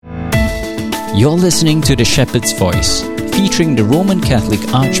You're listening to The Shepherd's Voice, featuring the Roman Catholic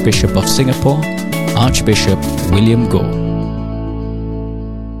Archbishop of Singapore, Archbishop William Goh.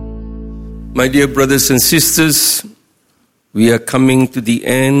 My dear brothers and sisters, we are coming to the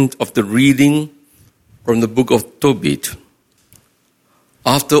end of the reading from the book of Tobit.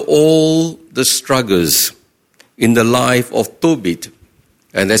 After all the struggles in the life of Tobit,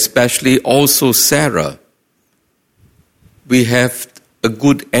 and especially also Sarah, we have a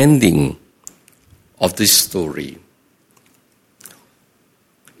good ending of this story.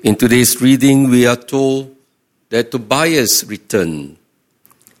 In today's reading, we are told that Tobias returned,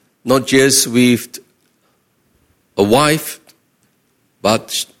 not just with a wife,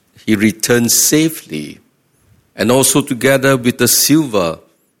 but he returned safely, and also together with the silver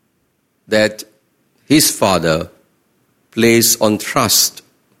that his father placed on trust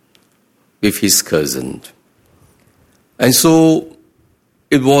with his cousin. And so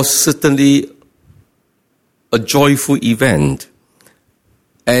it was certainly a joyful event,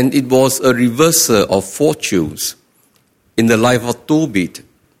 and it was a reversal of fortunes in the life of Tobit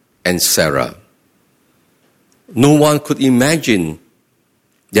and Sarah. No one could imagine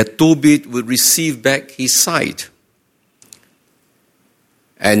that Tobit would receive back his sight,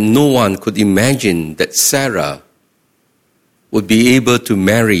 and no one could imagine that Sarah would be able to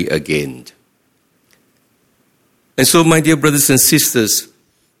marry again. And so, my dear brothers and sisters,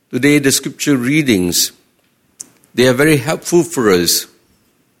 today the scripture readings, they are very helpful for us,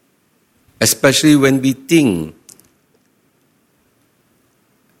 especially when we think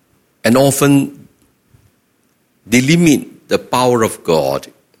and often delimit the power of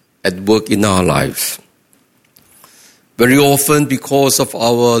God at work in our lives. Very often, because of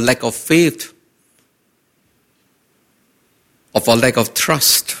our lack of faith, of our lack of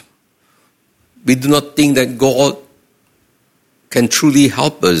trust, we do not think that God can truly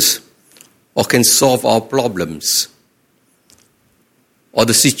help us or can solve our problems, or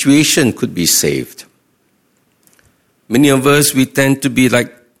the situation could be saved. Many of us, we tend to be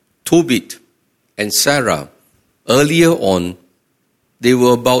like Tobit and Sarah. Earlier on, they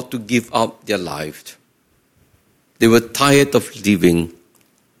were about to give up their life. They were tired of living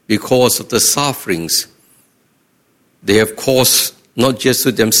because of the sufferings they have caused not just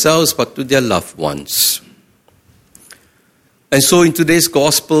to themselves but to their loved ones. And so in today's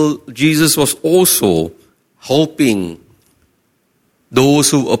gospel, Jesus was also helping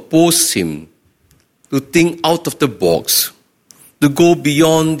those who opposed him to think out of the box, to go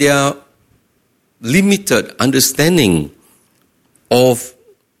beyond their limited understanding of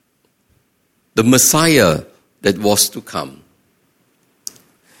the Messiah that was to come.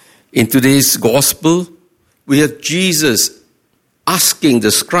 In today's gospel, we have Jesus asking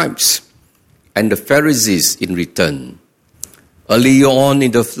the scribes and the Pharisees in return. Early on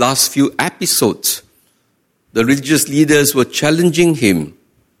in the last few episodes, the religious leaders were challenging him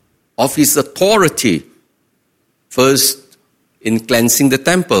of his authority, first in cleansing the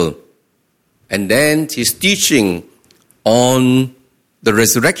temple, and then his teaching on the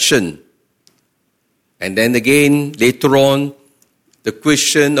resurrection, and then again, later on, the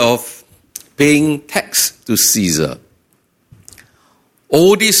question of paying tax to Caesar.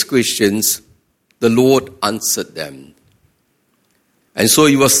 All these questions, the Lord answered them. And so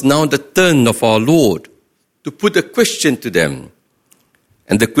it was now the turn of our Lord to put a question to them.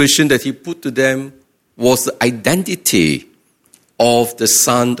 And the question that he put to them was the identity of the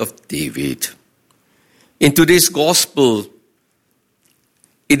Son of David. In today's gospel,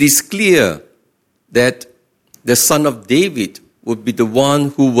 it is clear that the Son of David would be the one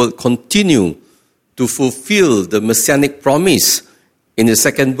who will continue to fulfill the messianic promise in the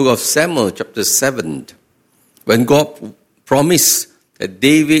second book of Samuel, chapter 7, when God promised that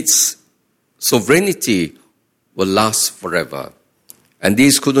David's sovereignty will last forever. And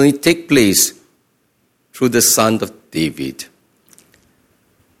this could only take place through the Son of David.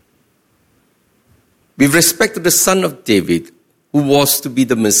 With respect to the Son of David, who was to be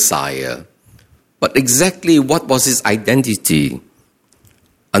the Messiah, but exactly what was his identity?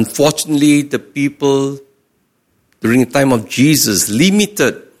 Unfortunately, the people during the time of Jesus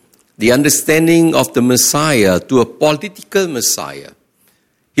limited the understanding of the Messiah to a political Messiah.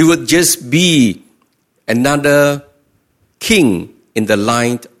 He would just be another king in the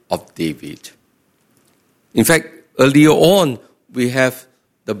line of David. In fact, earlier on, we have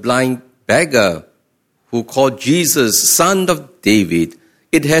the blind beggar who called Jesus Son of David.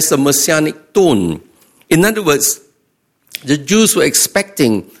 It has a messianic tone. In other words, the Jews were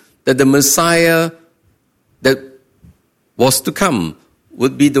expecting that the Messiah that was to come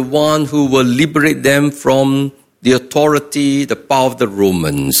would be the one who will liberate them from the authority, the power of the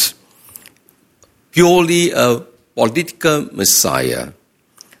Romans. purely a political Messiah.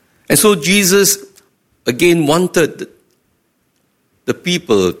 And so Jesus again wanted the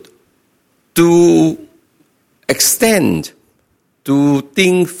people to extend, to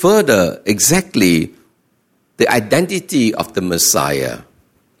think further exactly the identity of the Messiah.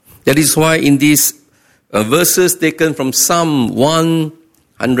 That is why in these verses taken from Psalm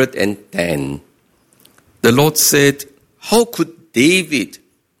 110, the Lord said, how could David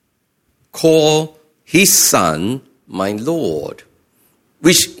call his son my Lord?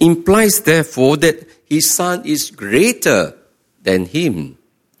 Which implies therefore that his son is greater than him,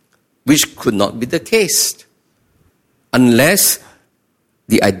 which could not be the case unless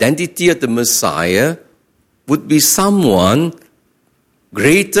the identity of the Messiah would be someone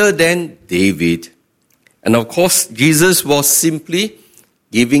greater than David. And of course, Jesus was simply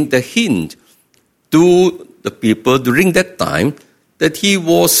giving the hint to the people during that time that he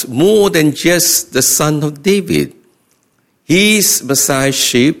was more than just the son of David. His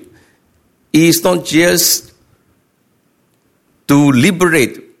messiahship is not just to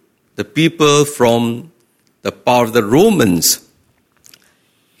liberate the people from the power of the Romans.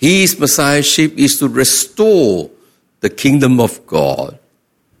 His messiahship is to restore the kingdom of God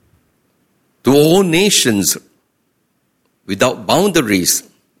to all nations without boundaries,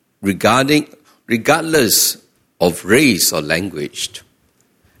 regardless of race or language.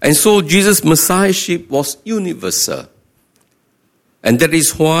 And so Jesus' messiahship was universal. And that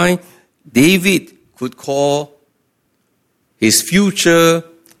is why David could call his future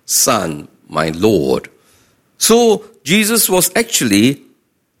son my Lord. So Jesus was actually,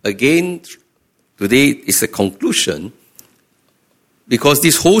 again, today is a conclusion, because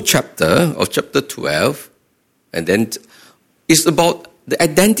this whole chapter of chapter 12, and then is about the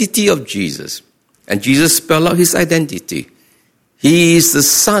identity of Jesus. And Jesus spelled out his identity. He is the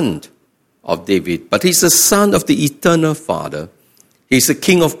son of David, but he's the son of the eternal Father. He's the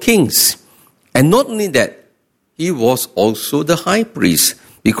King of Kings. And not only that, he was also the high priest.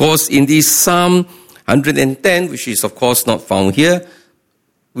 Because in this Psalm 110, which is of course not found here,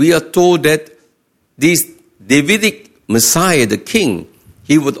 we are told that this Davidic Messiah, the king,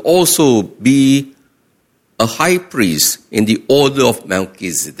 he would also be a high priest in the order of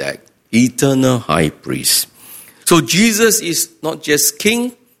Melchizedek, eternal high priest. So Jesus is not just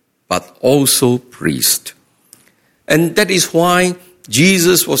king, but also priest. And that is why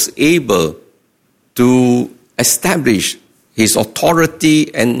Jesus was able to establish his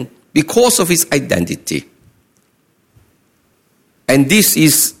authority and because of his identity. And this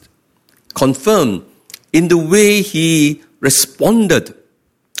is confirmed in the way he responded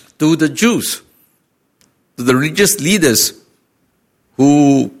to the Jews, to the religious leaders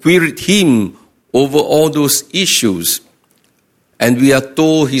who queried him over all those issues. And we are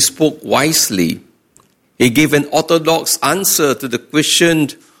told he spoke wisely. He gave an orthodox answer to the question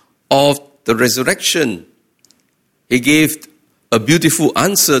of the resurrection. He gave a beautiful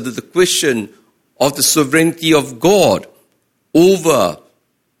answer to the question of the sovereignty of God over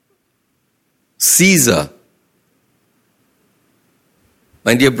Caesar.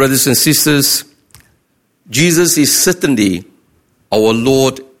 My dear brothers and sisters, Jesus is certainly our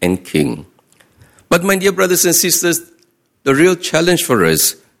Lord and King. But my dear brothers and sisters, the real challenge for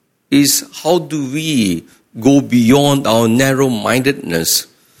us is how do we go beyond our narrow-mindedness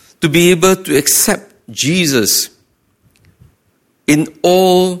to be able to accept Jesus in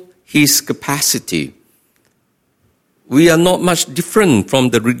all his capacity. We are not much different from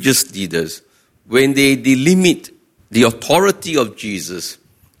the religious leaders when they delimit the authority of Jesus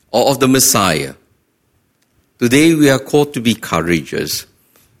or of the Messiah. Today we are called to be courageous.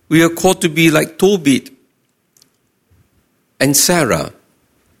 We are called to be like Tobit and Sarah,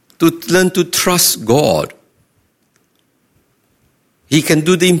 to learn to trust God. He can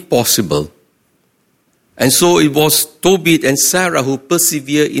do the impossible. And so it was Tobit and Sarah who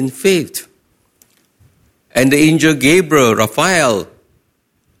persevered in faith. And the angel Gabriel, Raphael,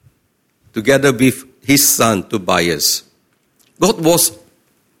 together with his son Tobias. God was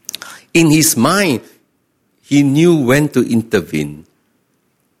in his mind. He knew when to intervene.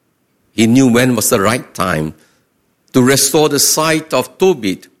 He knew when was the right time to restore the sight of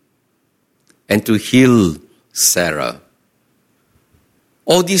Tobit and to heal Sarah.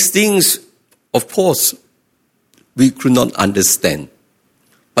 All these things, of course, we could not understand.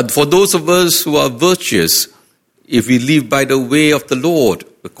 But for those of us who are virtuous, if we live by the way of the Lord,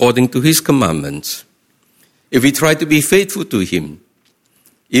 according to his commandments, if we try to be faithful to him,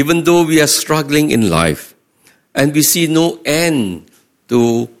 even though we are struggling in life and we see no end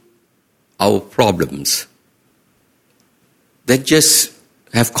to our problems, then just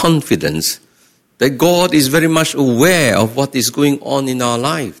have confidence that God is very much aware of what is going on in our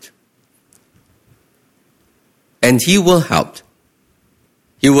life. And He will help.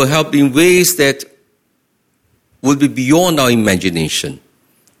 He will help in ways that will be beyond our imagination.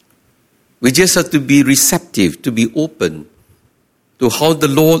 We just have to be receptive, to be open to how the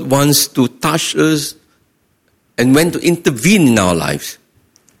Lord wants to touch us and when to intervene in our lives.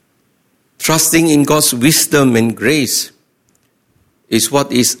 Trusting in God's wisdom and grace is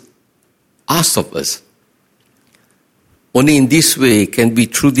what is asked of us. Only in this way can we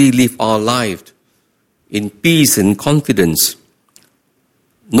truly live our life in peace and confidence,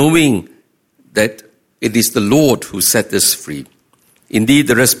 knowing that it is the Lord who set us free. Indeed,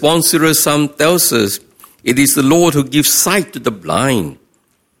 the responsorial psalm tells us, it is the Lord who gives sight to the blind.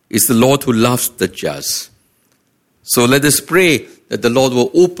 It's the Lord who loves the just. So let us pray that the Lord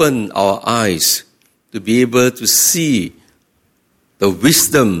will open our eyes to be able to see the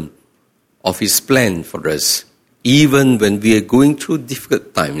wisdom of His plan for us, even when we are going through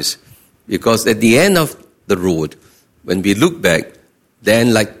difficult times. Because at the end of the road, when we look back,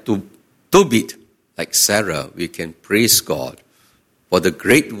 then like Tobit, like Sarah, we can praise God for the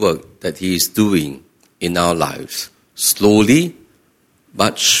great work that He is doing in our lives, slowly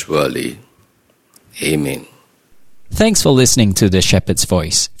but surely. Amen. Thanks for listening to The Shepherd's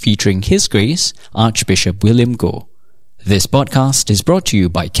Voice, featuring His Grace, Archbishop William Goh. This podcast is brought to you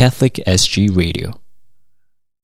by Catholic SG Radio.